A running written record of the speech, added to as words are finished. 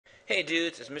Hey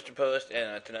dudes, it's Mr. Post, and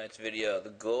on tonight's video, the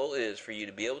goal is for you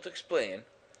to be able to explain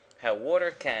how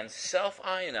water can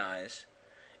self-ionize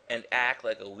and act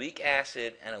like a weak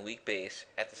acid and a weak base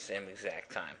at the same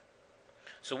exact time.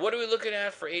 So what are we looking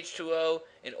at for H2O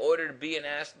in order to be an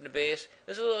acid and a base?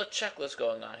 There's a little checklist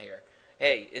going on here.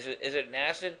 Hey, is it an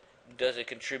acid? Does it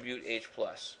contribute H+?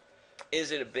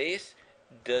 Is it a base?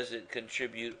 Does it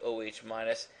contribute OH-?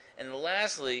 And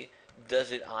lastly,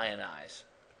 does it ionize?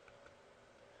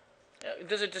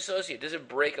 Does it dissociate? Does it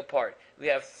break apart? We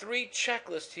have three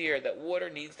checklists here that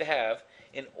water needs to have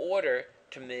in order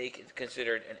to make it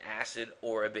considered an acid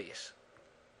or a base.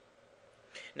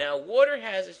 Now, water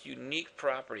has this unique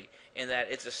property in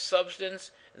that it's a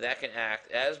substance that can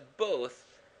act as both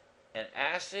an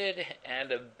acid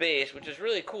and a base, which is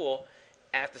really cool,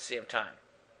 at the same time.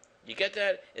 You get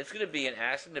that? It's going to be an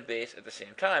acid and a base at the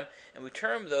same time, and we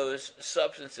term those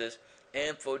substances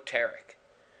amphoteric.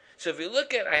 So if you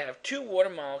look at, I have two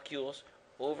water molecules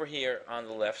over here on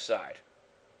the left side.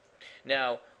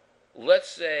 Now, let's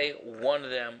say one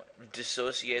of them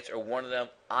dissociates or one of them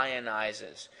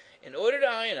ionizes. In order to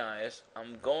ionize,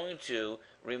 I'm going to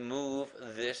remove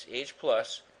this H+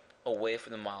 away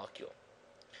from the molecule.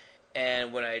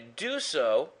 And when I do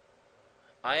so,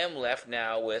 I am left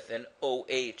now with an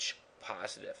OH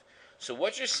positive. So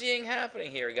what you're seeing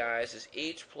happening here, guys, is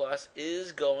H+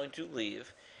 is going to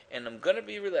leave, and I'm going to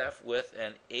be left with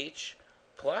an H+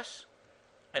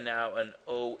 and now an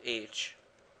OH-.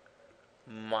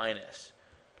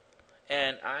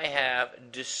 And I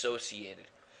have dissociated.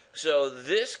 So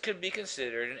this could be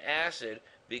considered an acid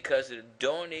because it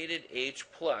donated H+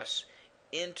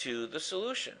 into the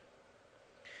solution.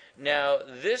 Now,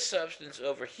 this substance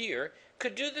over here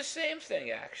could do the same thing,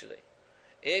 actually.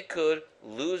 It could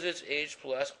lose its H+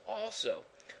 also.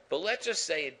 But let's just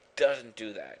say it doesn't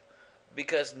do that,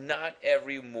 because not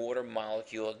every water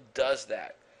molecule does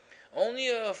that. Only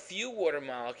a few water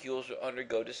molecules will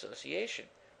undergo dissociation.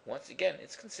 Once again,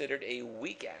 it's considered a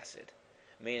weak acid,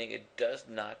 meaning it does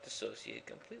not dissociate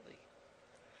completely.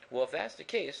 Well, if that's the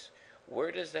case,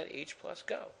 where does that H+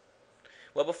 go?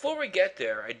 Well, before we get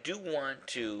there, I do want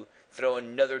to throw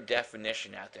another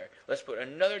definition out there. Let's put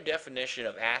another definition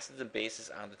of acids and bases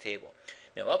on the table.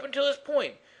 Now, up until this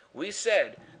point, we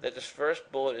said that this first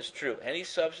bullet is true. Any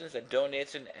substance that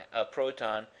donates a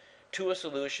proton to a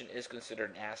solution is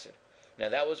considered an acid. Now,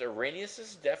 that was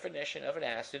Arrhenius' definition of an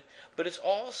acid, but it's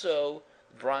also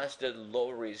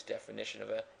Bronsted-Lowry's definition of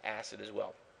an acid as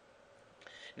well.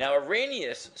 Now,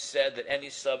 Arrhenius said that any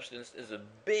substance is a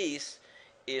base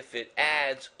if it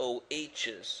adds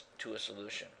OHs to a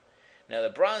solution. Now, the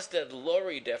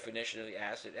Bronsted-Lowry definition of the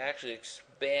acid actually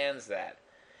expands that.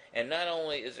 And not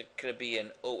only is it going to be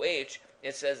an OH,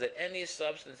 it says that any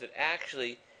substance that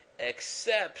actually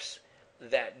accepts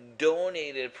that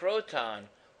donated proton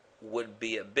would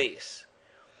be a base.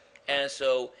 And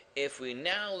so if we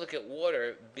now look at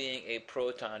water being a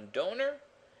proton donor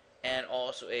and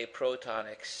also a proton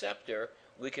acceptor,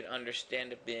 we can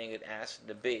understand it being an acid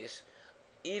and a base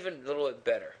even a little bit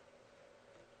better.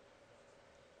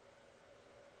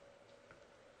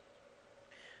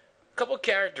 Couple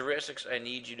characteristics I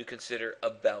need you to consider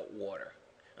about water.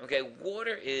 Okay,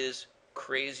 water is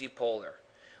crazy polar.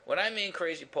 When I mean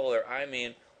crazy polar, I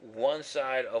mean one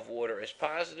side of water is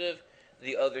positive,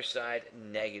 the other side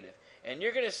negative. And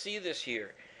you're going to see this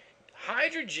here.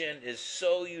 Hydrogen is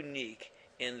so unique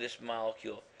in this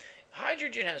molecule.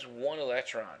 Hydrogen has one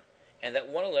electron, and that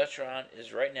one electron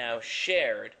is right now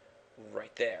shared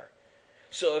right there.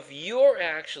 So if you're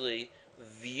actually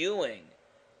viewing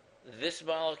this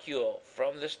molecule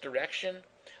from this direction,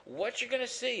 what you're going to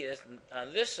see is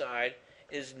on this side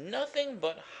is nothing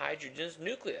but hydrogen's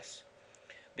nucleus,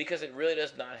 because it really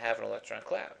does not have an electron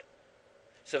cloud.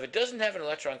 So if it doesn't have an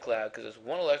electron cloud, because this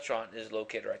one electron is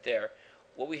located right there,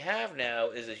 what we have now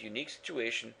is this unique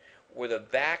situation where the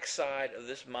backside of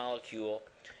this molecule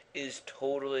is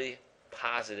totally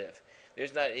positive.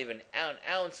 There's not even an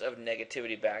ounce of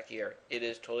negativity back here. It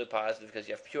is totally positive because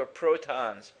you have pure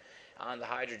protons on the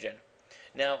hydrogen.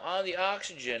 Now, on the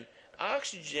oxygen,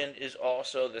 oxygen is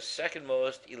also the second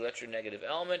most electronegative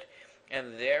element,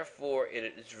 and therefore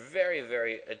it is very,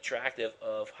 very attractive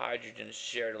of hydrogen's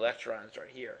shared electrons right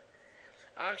here.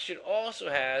 Oxygen also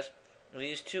has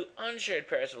these two unshared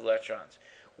pairs of electrons.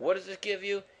 What does this give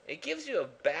you? It gives you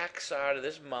a backside of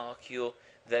this molecule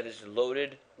that is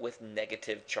loaded with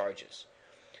negative charges.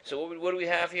 So what do we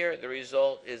have here? The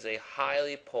result is a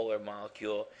highly polar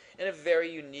molecule, and a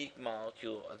very unique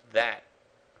molecule at that.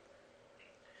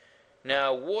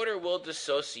 Now, water will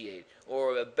dissociate,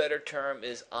 or a better term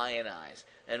is ionize.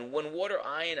 And when water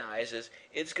ionizes,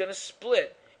 it's going to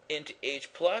split into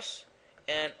H plus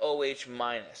and OH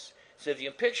minus. So if you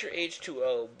can picture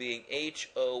H2O being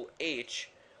HOH,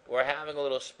 we're having a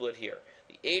little split here.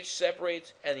 The H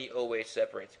separates and the OH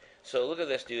separates. So look at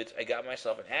this, dudes. I got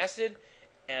myself an acid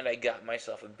and I got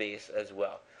myself a base as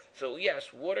well. So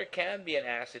yes, water can be an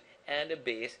acid and a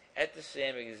base at the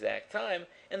same exact time,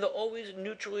 and they'll always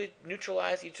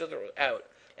neutralize each other out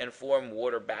and form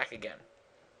water back again.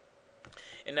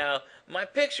 And now, my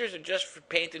pictures are just for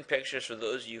painting pictures for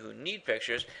those of you who need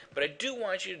pictures, but I do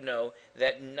want you to know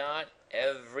that not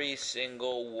every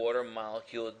single water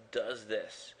molecule does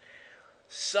this.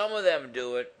 Some of them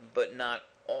do it, but not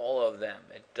all of them.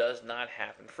 It does not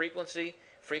happen frequently,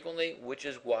 which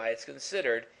is why it's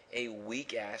considered a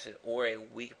weak acid or a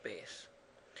weak base.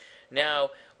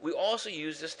 Now, we also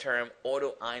use this term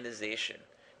autoionization.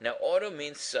 Now, auto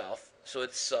means self, so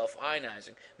it's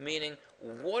self-ionizing, meaning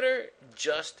water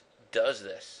just does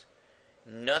this.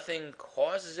 Nothing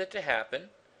causes it to happen.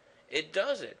 It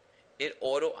does it. It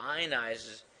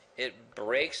autoionizes. It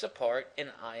breaks apart and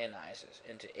ionizes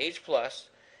into H plus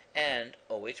and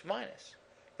OH minus.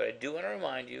 But I do want to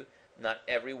remind you, not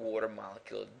every water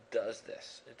molecule does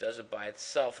this. It does it by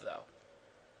itself, though.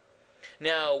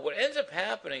 Now, what ends up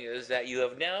happening is that you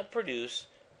have now produced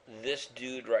this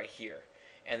dude right here.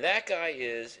 And that guy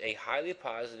is a highly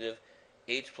positive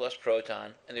H plus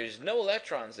proton, and there's no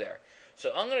electrons there.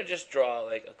 So I'm going to just draw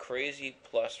like a crazy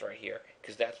plus right here,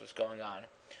 because that's what's going on.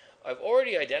 I've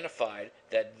already identified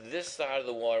that this side of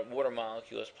the water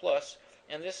molecule is plus,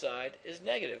 and this side is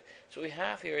negative. So we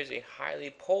have here is a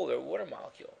highly polar water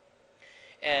molecule.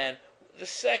 And the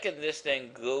second this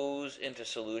thing goes into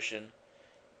solution,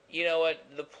 you know what?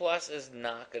 The plus is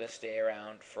not going to stay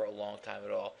around for a long time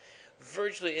at all.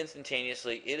 Virtually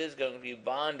instantaneously, it is going to be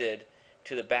bonded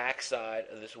to the backside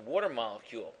of this water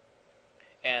molecule.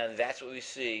 And that's what we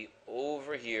see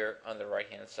over here on the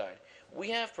right-hand side. We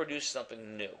have produced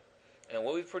something new. And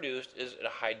what we've produced is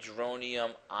a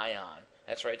hydronium ion.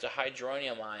 That's right, it's a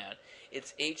hydronium ion.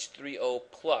 It's H3O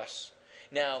plus.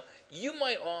 Now, you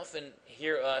might often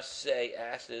hear us say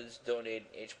acids donate an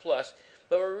H plus,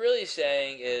 but what we're really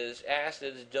saying is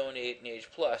acids donate an H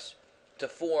plus to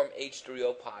form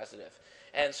H3O positive.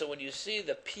 And so when you see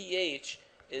the pH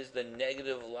is the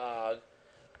negative log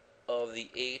of the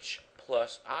H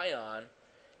plus ion,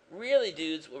 really,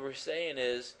 dudes, what we're saying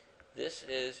is this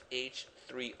is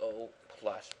H3O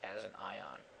plus as an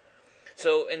ion.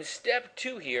 So in step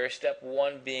 2 here, step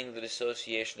 1 being the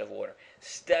dissociation of water,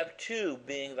 step 2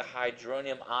 being the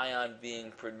hydronium ion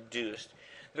being produced,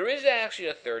 there is actually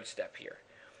a third step here.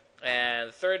 And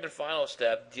the third and final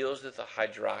step deals with the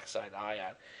hydroxide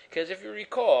ion. Because if you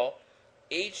recall,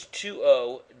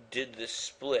 H2O did the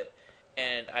split.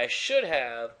 And I should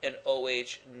have an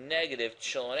OH negative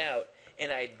chilling out,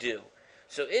 and I do.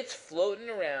 So it's floating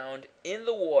around in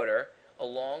the water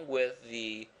along with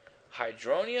the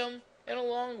hydronium and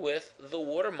along with the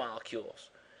water molecules.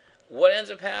 What ends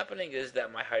up happening is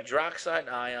that my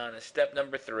hydroxide ion in step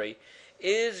number 3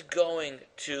 is going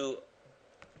to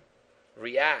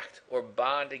react or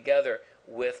bond together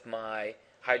with my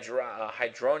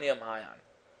hydronium ion.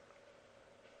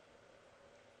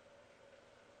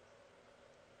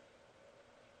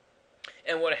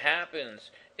 And what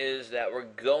happens is that we're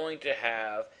going to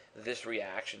have this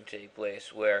reaction take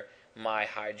place where my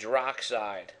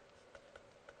hydroxide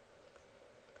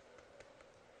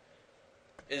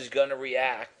is going to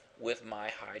react with my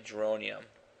hydronium.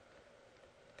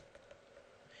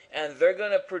 And they're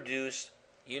going to produce,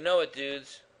 you know it,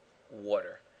 dudes,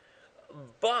 water.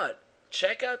 But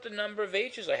check out the number of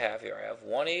H's I have here. I have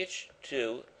 1 H,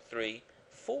 2, 3,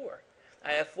 4.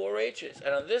 I have 4 H's.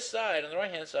 And on this side, on the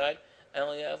right-hand side, I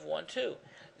only have 1, 2.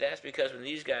 That's because when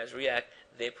these guys react,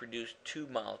 they produce 2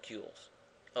 molecules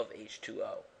of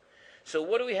H2O. So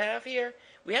what do we have here?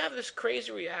 We have this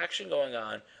crazy reaction going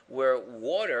on where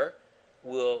water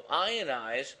will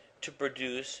ionize to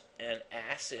produce an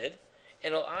acid,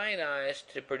 and it'll ionize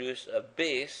to produce a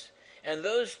base, and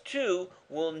those two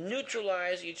will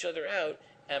neutralize each other out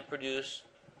and produce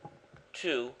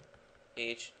 2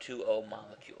 H2O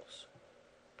molecules.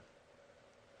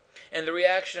 And the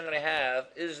reaction I'm going to have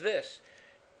is this.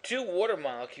 2 water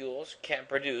molecules can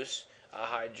produce a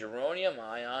hydronium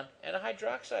ion and a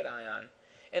hydroxide ion.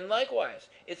 And likewise,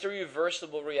 it's a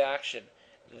reversible reaction.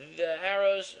 The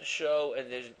arrows show and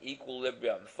there's an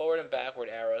equilibrium. Forward and backward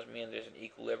arrows mean there's an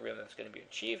equilibrium that's going to be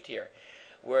achieved here,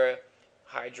 where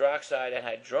hydroxide and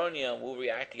hydronium will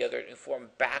react together and form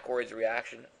backwards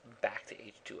reaction back to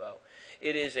H2O.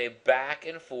 It is a back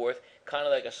and forth, kind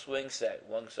of like a swing set.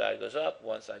 One side goes up,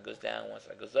 one side goes down, one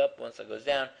side goes up, one side goes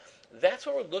down. That's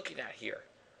what we're looking at here.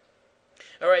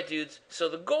 Alright, dudes, so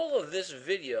the goal of this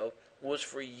video was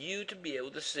for you to be able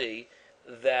to see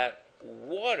that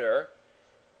water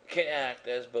can act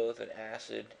as both an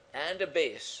acid and a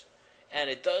base, and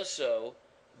it does so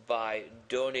by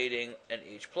donating an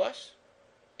H plus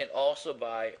and also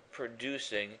by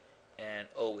producing an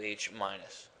OH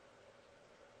minus.